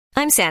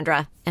I'm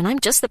Sandra, and I'm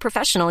just the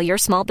professional your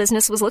small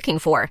business was looking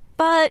for.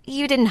 But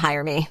you didn't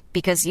hire me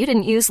because you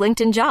didn't use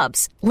LinkedIn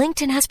Jobs.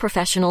 LinkedIn has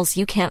professionals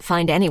you can't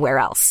find anywhere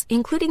else,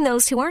 including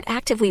those who aren't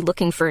actively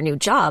looking for a new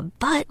job,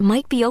 but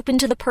might be open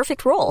to the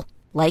perfect role,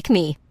 like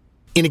me.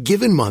 In a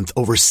given month,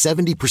 over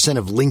 70%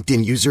 of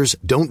LinkedIn users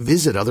don't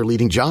visit other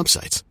leading job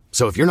sites.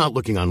 So if you're not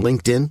looking on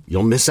LinkedIn,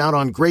 you'll miss out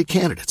on great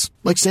candidates,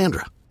 like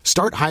Sandra.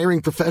 Start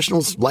hiring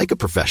professionals like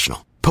a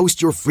professional.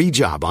 Post your free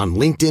job on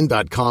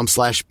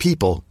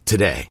linkedin.com/people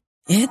today.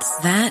 It's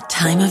that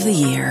time of the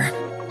year.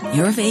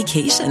 Your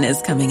vacation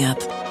is coming up.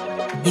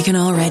 You can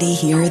already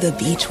hear the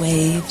beach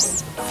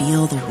waves,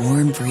 feel the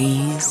warm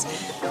breeze,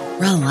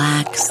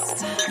 relax,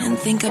 and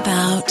think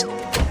about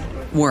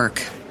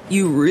work.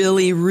 You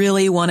really,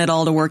 really want it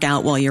all to work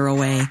out while you're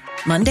away.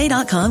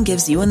 Monday.com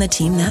gives you and the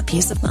team that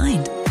peace of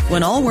mind.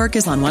 When all work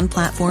is on one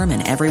platform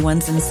and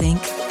everyone's in sync,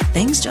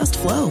 things just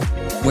flow.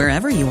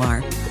 Wherever you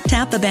are,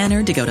 tap the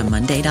banner to go to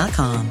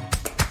Monday.com.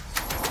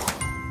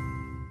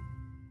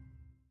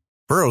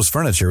 Burrow's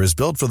furniture is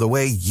built for the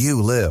way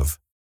you live.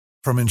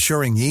 From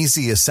ensuring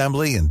easy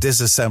assembly and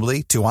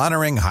disassembly to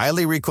honoring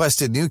highly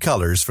requested new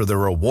colors for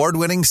their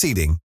award-winning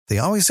seating, they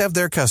always have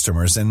their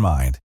customers in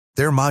mind.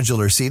 Their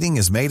modular seating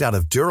is made out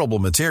of durable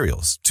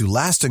materials to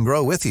last and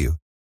grow with you.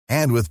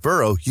 And with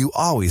Burrow, you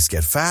always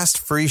get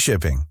fast, free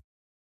shipping.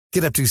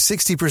 Get up to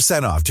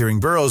 60% off during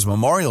Burrow's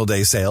Memorial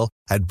Day sale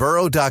at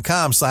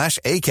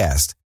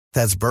burrow.com/ACAST.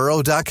 That's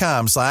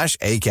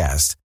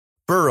burrow.com/ACAST.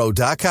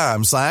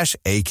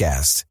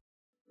 burrow.com/ACAST.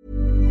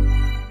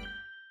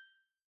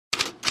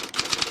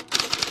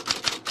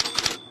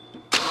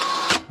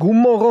 God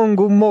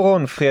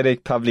morgon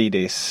Fredrik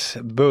Pavlidis.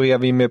 Börjar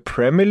vi med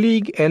Premier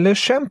League eller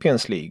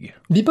Champions League?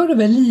 Vi börjar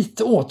väl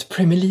lite åt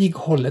Premier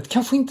League-hållet.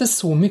 Kanske inte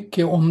så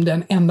mycket om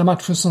den enda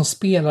matchen som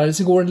spelades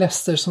igår.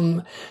 Leicester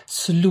som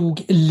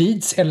slog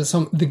Leeds, eller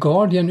som The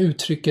Guardian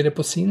uttrycker det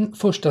på sin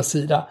första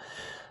sida.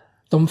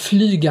 De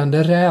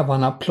flygande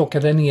rävarna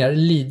plockade ner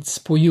Leeds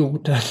på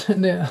jorden.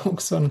 Det är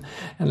också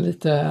en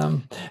lite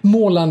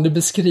målande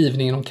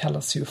beskrivning. De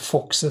kallas ju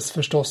Foxes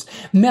förstås.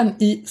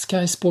 Men i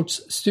Sky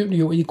Sports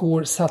studio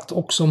igår satt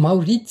också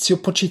Mauricio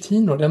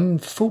Pochettino, den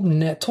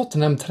forne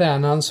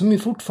Tottenham-tränaren som ju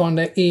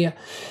fortfarande är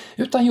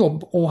utan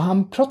jobb. Och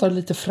han pratade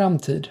lite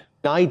framtid.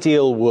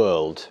 Ideal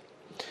world,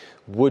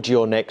 would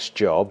your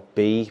next job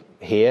be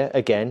here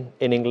again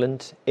in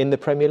England in the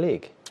Premier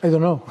League? I don't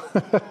know.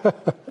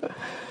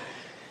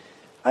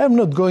 I am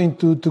not going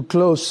to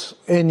close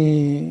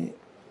any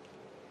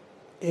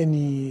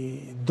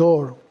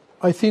door.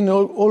 I think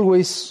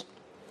always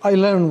I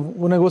learned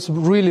when I was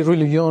really,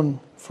 really young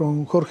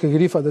from Jorge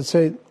Grifa that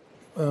said,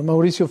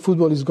 Mauricio,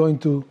 football is going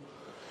to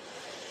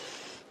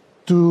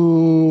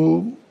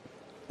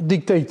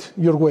dictate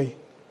your way.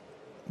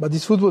 But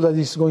it's football that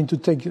is going to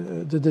take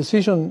the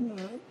decision.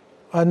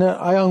 And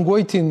I am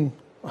waiting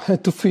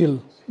to feel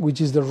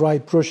which is the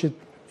right project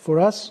for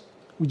us,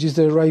 which is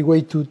the right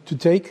way to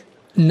take.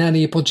 När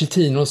det är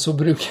Pochettino så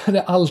brukar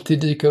det alltid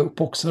dyka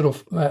upp också. Då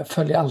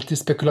följer alltid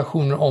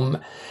spekulationer om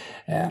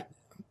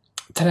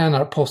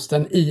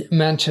tränarposten i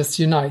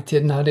Manchester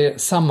United när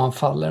det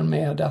sammanfaller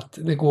med att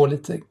det går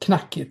lite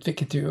knackigt,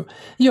 vilket ju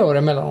gör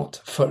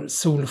emellanåt för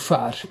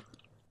Solskär.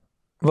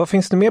 Vad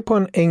finns det mer på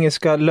den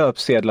engelska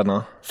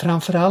löpsedlarna?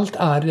 Framförallt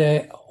är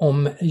det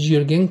om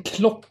Jürgen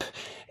Klopp.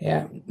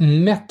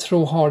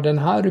 Metro har den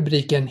här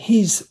rubriken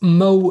He's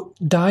Mo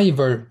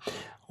Diver.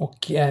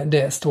 Och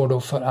det står då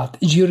för att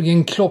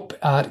Jürgen Klopp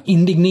är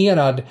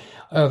indignerad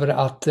över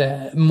att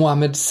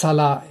Mohamed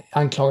Salah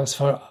anklagas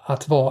för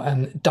att vara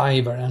en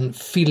diver, en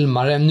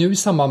filmare. Nu i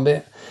samband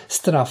med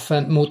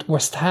straffen mot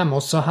West Ham,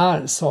 och så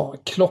här sa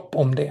Klopp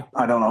om det. I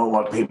don't know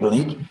what people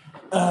need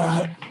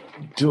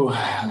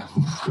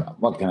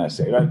what can I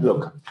say? Right?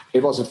 Look,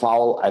 it was a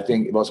foul. I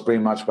think it was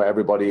pretty much for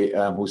everybody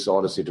who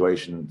saw the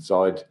situation.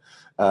 Saw it.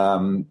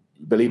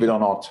 Believe it or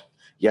not,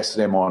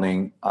 yesterday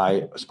morning,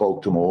 I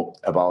spoke to Mo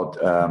about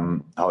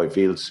how he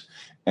feels,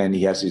 and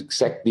he has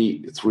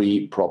exactly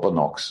 3 proper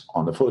knocks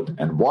on the foot,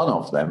 and one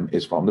of them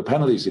is from the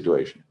penalty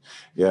situation.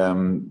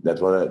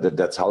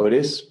 That's how it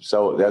is.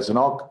 So there's a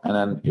knock, and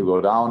then you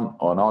go down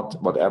or not,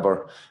 whatever.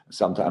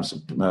 Sometimes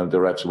the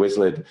refs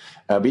whistle it.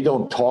 We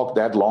don't talk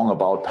that long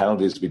about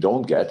penalties we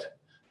don't get,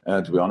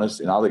 to be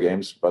honest, in other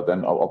games. But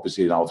then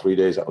obviously now 3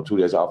 days or 2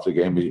 days after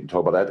the game, we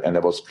talk about that, and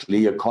there was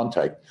clear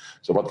contact.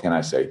 So what can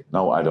I say?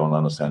 No, I don't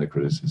understand the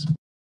criticism.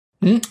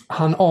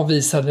 Han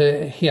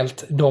avvisade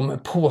helt de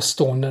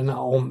påståendena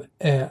om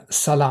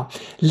Salah.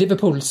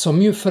 Liverpool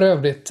som ju för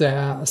övrigt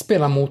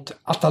spelar mot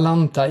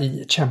Atalanta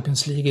i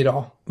Champions League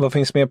idag. Vad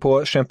finns med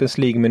på Champions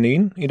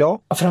League-menyn idag?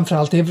 Ja,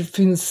 framförallt det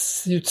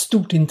finns ju ett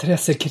stort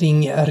intresse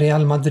kring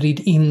Real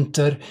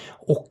Madrid-Inter,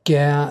 och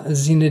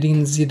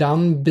Zinedine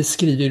Zidane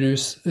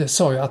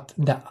sa ju att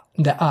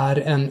det är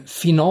en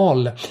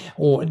final,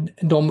 och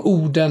de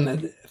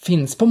orden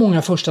finns på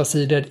många första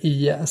sidor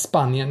i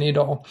Spanien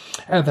idag,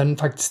 även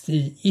faktiskt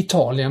i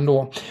Italien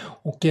då.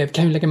 Och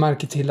kan ju lägga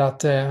märke till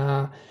att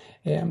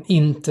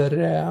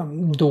Inter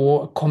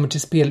då kommer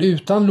till spel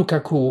utan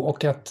Lukaku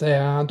och att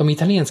de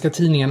italienska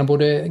tidningarna,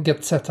 både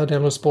Gazzetta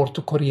dello Sport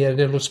och Corriere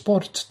dello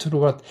Sport,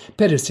 tror att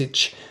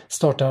Perisic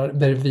startar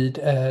bredvid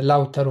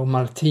Lautaro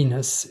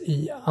Martinez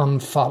i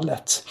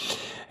anfallet.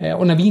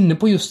 Och när vi är inne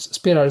på just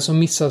spelare som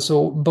missar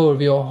så bör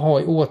vi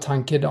ha i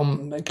åtanke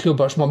de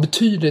klubbar som har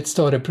betydligt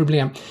större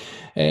problem.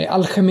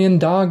 Algemeen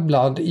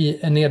Dagblad i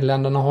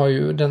Nederländerna har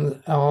ju den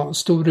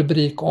stor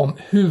rubrik om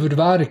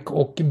huvudvärk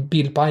och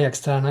bild på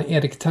Ajax-tränaren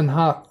Erik ten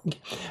Hag.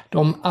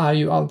 De är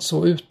ju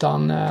alltså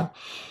utan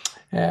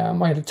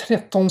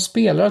 13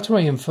 spelare tror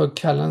jag inför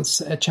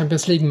kvällens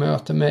Champions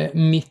League-möte med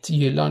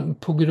Midtjylland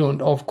på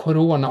grund av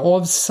corona. Och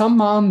av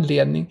samma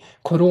anledning,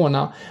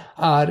 corona,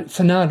 är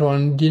för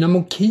närvarande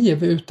Dynamo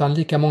Kiev utan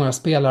lika många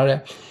spelare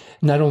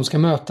när de ska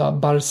möta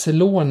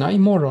Barcelona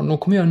imorgon. De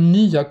kommer göra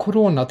nya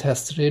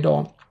coronatester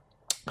idag.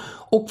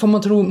 Och vad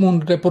man tror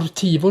Mundo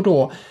Deportivo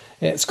då,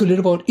 skulle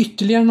det vara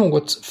ytterligare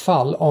något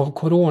fall av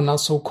corona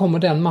så kommer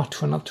den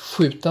matchen att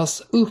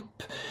skjutas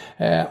upp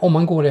om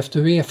man går efter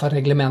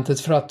UEFA-reglementet,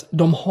 för att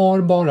de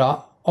har bara,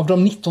 av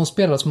de 19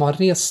 spelare som har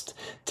rest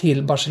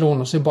till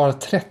Barcelona så är bara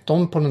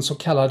 13 på den så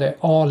kallade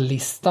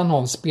A-listan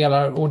av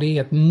spelare, och det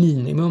är ett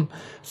minimum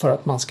för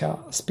att man ska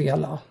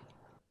spela.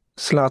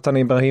 Zlatan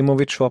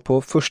Ibrahimovic var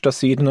på första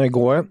sidorna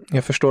igår.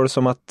 Jag förstår det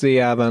som att det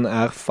även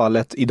är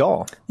fallet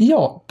idag.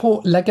 Ja,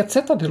 på La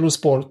Gazzetta dello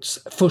Sports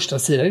första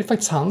sida är det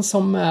faktiskt han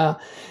som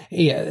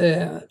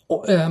är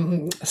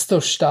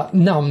största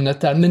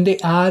namnet där. Men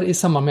det är i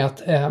samband med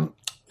att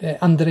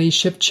Andrei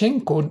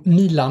Shevchenko,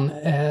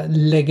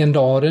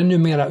 Milan-legendaren,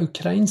 numera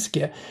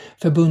ukrainske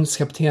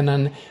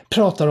förbundskaptenen,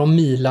 pratar om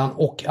Milan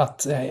och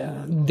att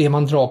det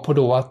man drar på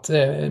då att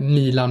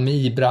Milan med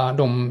Ibra,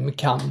 de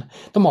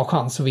har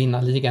chans att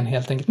vinna ligan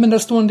helt enkelt. Men där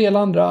står en del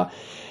andra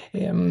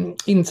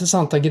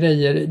intressanta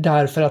grejer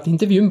därför att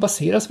intervjun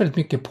baseras väldigt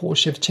mycket på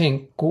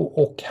Shevchenko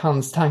och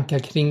hans tankar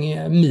kring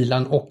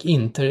Milan och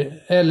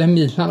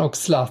Milan och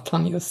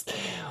Zlatan just.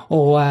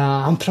 Och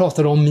han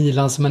pratade om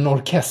Milan som en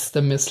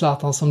orkester med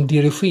Zlatan som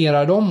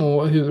dirigerar dem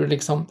och hur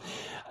liksom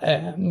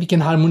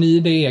vilken harmoni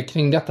det är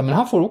kring detta. Men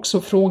han får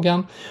också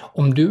frågan: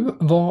 om du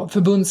var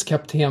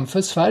förbundskapten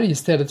för Sverige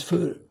istället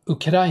för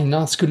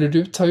Ukraina, skulle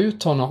du ta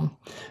ut honom?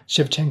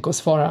 Shevchenko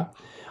svarar: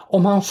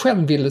 om han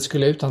själv ville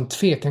skulle jag utan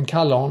tvekan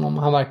kalla honom.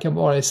 Han verkar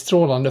vara i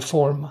strålande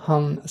form.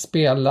 Han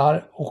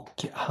spelar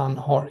och han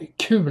har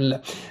kul.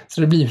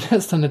 Så det blir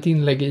nästan ett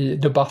inlägg i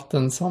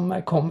debatten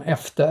som kom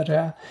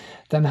efter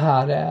den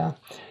här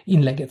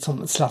inlägget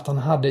som Zlatan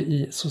hade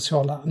i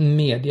sociala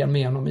medier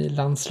med honom i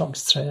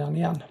landslagströjan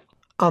igen.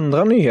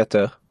 Andra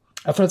nyheter?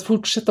 Ja, för att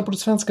fortsätta på det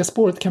svenska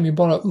spåret kan vi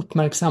bara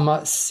uppmärksamma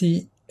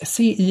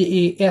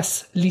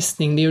CIES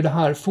listning. Det är ju det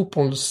här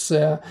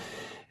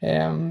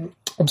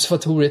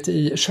observatoriet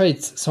i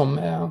Schweiz som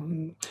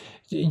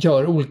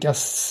gör olika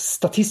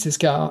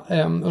statistiska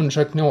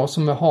undersökningar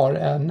som har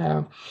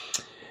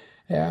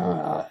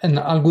en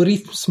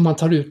algoritm som man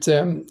tar ut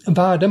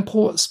värden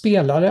på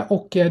spelare,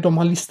 och de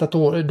har listat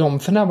då de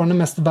för närvarande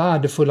mest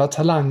värdefulla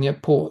talanger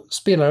på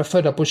spelare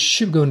födda på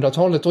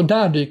 2000-talet, och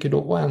där dyker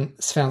då en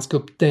svensk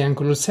upp, Dejan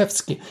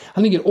Kulusevski.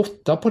 Han ligger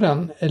 8 på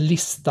den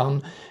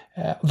listan,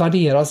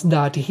 värderas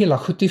där till hela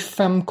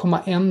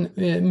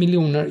 75,1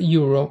 miljoner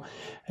euro,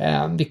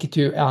 vilket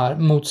ju är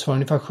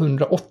motsvarande ungefär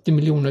 780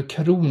 miljoner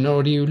kronor,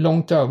 och det är ju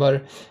långt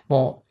över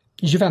vad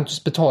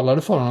Juventus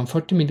betalade för honom,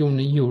 40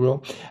 miljoner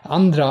euro.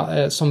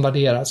 Andra som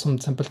värderar, som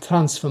till exempel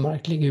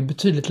Transfermarkt, ligger ju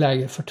betydligt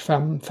lägre,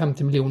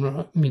 45-50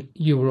 miljoner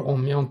euro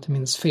om jag inte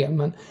minns fel.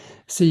 Men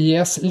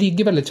CIS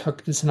ligger väldigt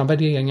högt i sina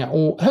värderingar,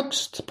 och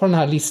högst på den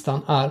här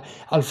listan är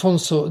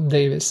Alphonso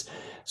Davies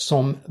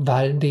som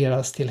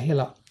värderas till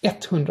hela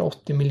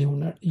 180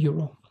 miljoner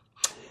euro.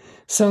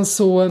 Sen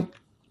så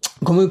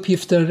kom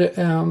uppgifter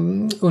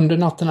under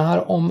natten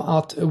här om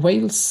att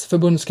Wales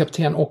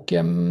förbundskapten och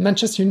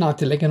Manchester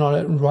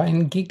United-legendaren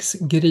Ryan Giggs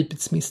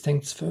gripits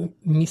misstänkt för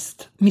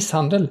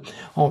misshandel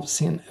av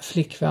sin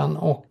flickvän,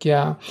 och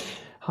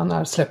han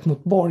är släppt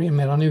mot borgen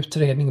medan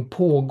utredning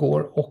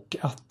pågår, och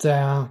att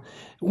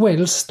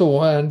Wales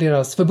då,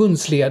 deras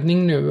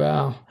förbundsledning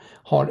nu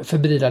har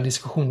febrila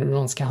diskussioner hur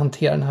de ska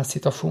hantera den här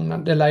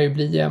situationen. Det lär ju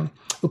bli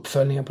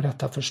uppföljningar på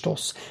detta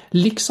förstås.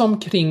 Liksom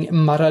kring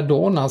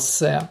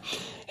Maradonas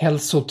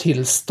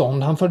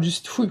hälsotillstånd. Han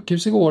fördes till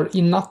sjukhus igår.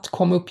 I natt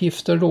kom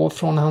uppgifter då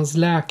från hans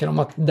läkare om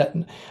att det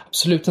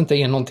absolut inte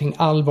är någonting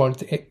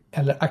allvarligt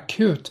eller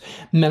akut.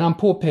 Men han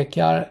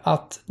påpekar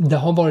att det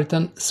har varit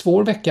en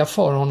svår vecka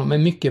för honom med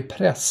mycket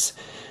press.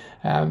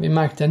 Vi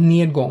märkte en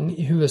nedgång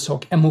i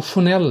huvudsak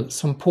emotionell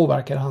som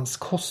påverkar hans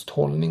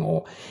kosthållning,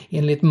 och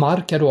enligt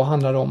Marca då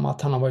handlar det om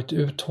att han har varit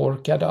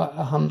uttorkad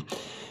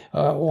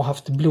och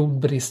haft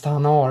blodbrist.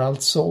 Han har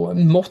alltså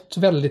mått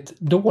väldigt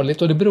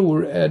dåligt, och det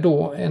beror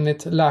då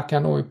enligt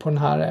läkaren då på den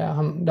här,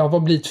 det har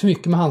blivit för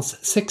mycket med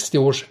hans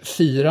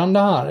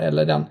 60-årsfirande här,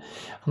 eller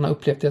han har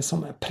upplevt det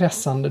som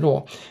pressande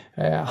då.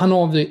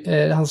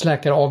 Hans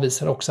läkare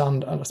avvisar också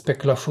andra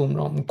spekulationer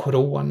om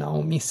corona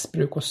och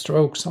missbruk och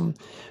stroke som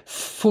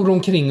for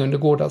omkring under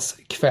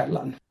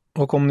gårdagskvällen.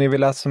 Och om ni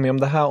vill läsa mer om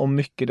det här och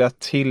mycket där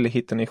till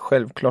hittar ni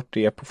självklart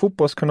det på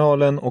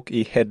Fotbollskanalen och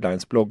i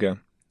Headlines-bloggen.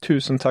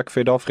 Tusen tack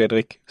för idag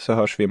Fredrik, så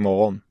hörs vi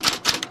imorgon.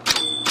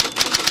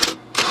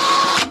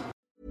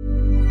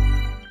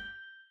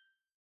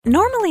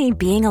 Normally,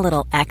 being a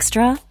little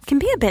extra can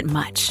be a bit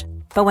much,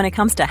 but when it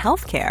comes to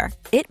healthcare,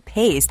 it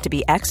pays to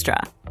be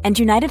extra. And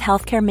United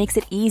Healthcare makes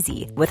it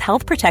easy with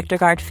Health Protector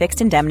Guard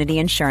fixed indemnity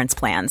insurance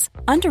plans.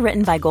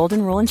 Underwritten by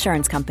Golden Rule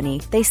Insurance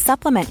Company, they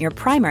supplement your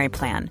primary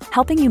plan,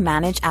 helping you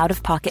manage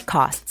out-of-pocket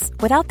costs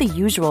without the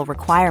usual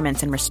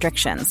requirements and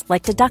restrictions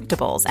like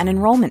deductibles and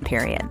enrollment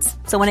periods.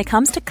 So when it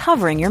comes to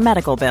covering your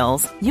medical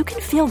bills, you can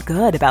feel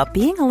good about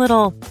being a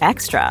little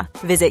extra.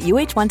 Visit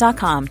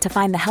uh1.com to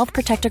find the Health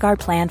Protector Guard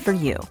plan for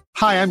you.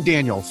 Hi, I'm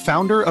Daniel,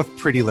 founder of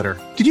Pretty Litter.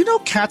 Did you know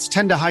cats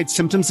tend to hide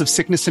symptoms of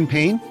sickness and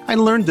pain? I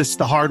learned this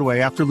the hard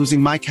way after losing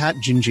my cat,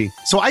 Gingy.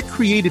 So I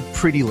created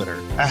Pretty Litter,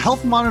 a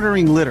health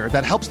monitoring litter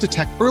that helps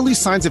detect early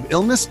signs of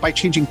illness by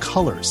changing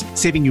colors,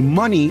 saving you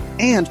money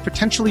and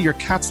potentially your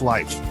cat's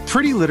life.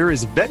 Pretty Litter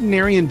is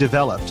veterinarian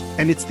developed,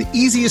 and it's the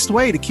easiest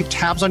way to keep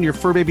tabs on your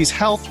fur baby's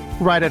health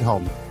right at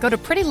home. Go to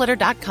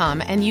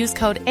prettylitter.com and use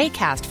code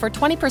ACAST for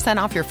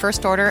 20% off your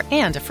first order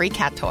and a free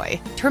cat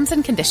toy. Terms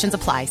and conditions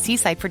apply. See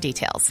site for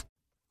details.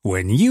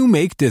 When you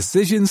make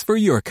decisions for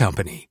your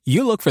company,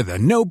 you look for the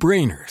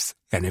no-brainers.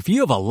 And if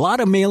you have a lot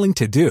of mailing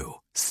to do,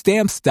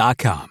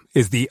 Stamps.com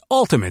is the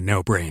ultimate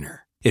no-brainer.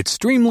 It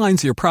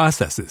streamlines your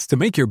processes to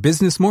make your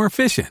business more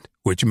efficient,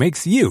 which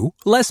makes you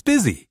less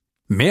busy.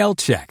 Mail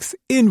checks,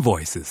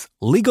 invoices,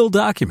 legal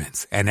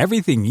documents, and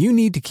everything you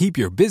need to keep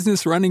your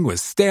business running with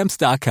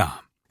Stamps.com.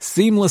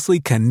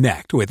 Seamlessly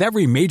connect with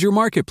every major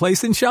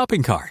marketplace and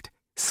shopping cart.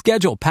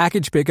 Schedule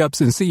package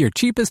pickups and see your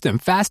cheapest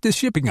and fastest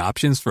shipping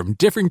options from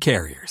different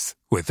carriers.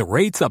 With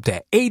rates up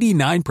to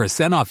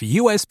 89% off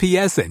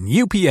USPS and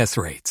UPS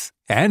rates.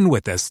 And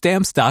with the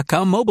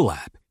Stamps.com mobile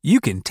app, you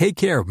can take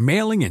care of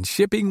mailing and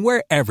shipping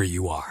wherever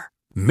you are.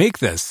 Make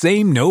the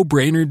same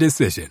no-brainer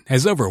decision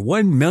as over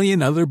 1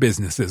 million other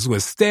businesses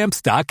with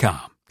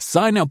Stamps.com.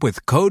 Sign up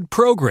with code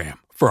PROGRAM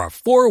for a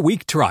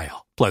 4-week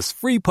trial, plus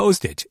free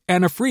postage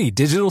and a free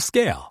digital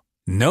scale.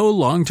 No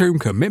long-term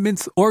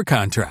commitments or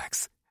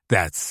contracts.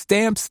 That's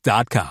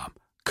Stamps.com.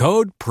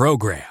 Code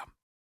PROGRAM.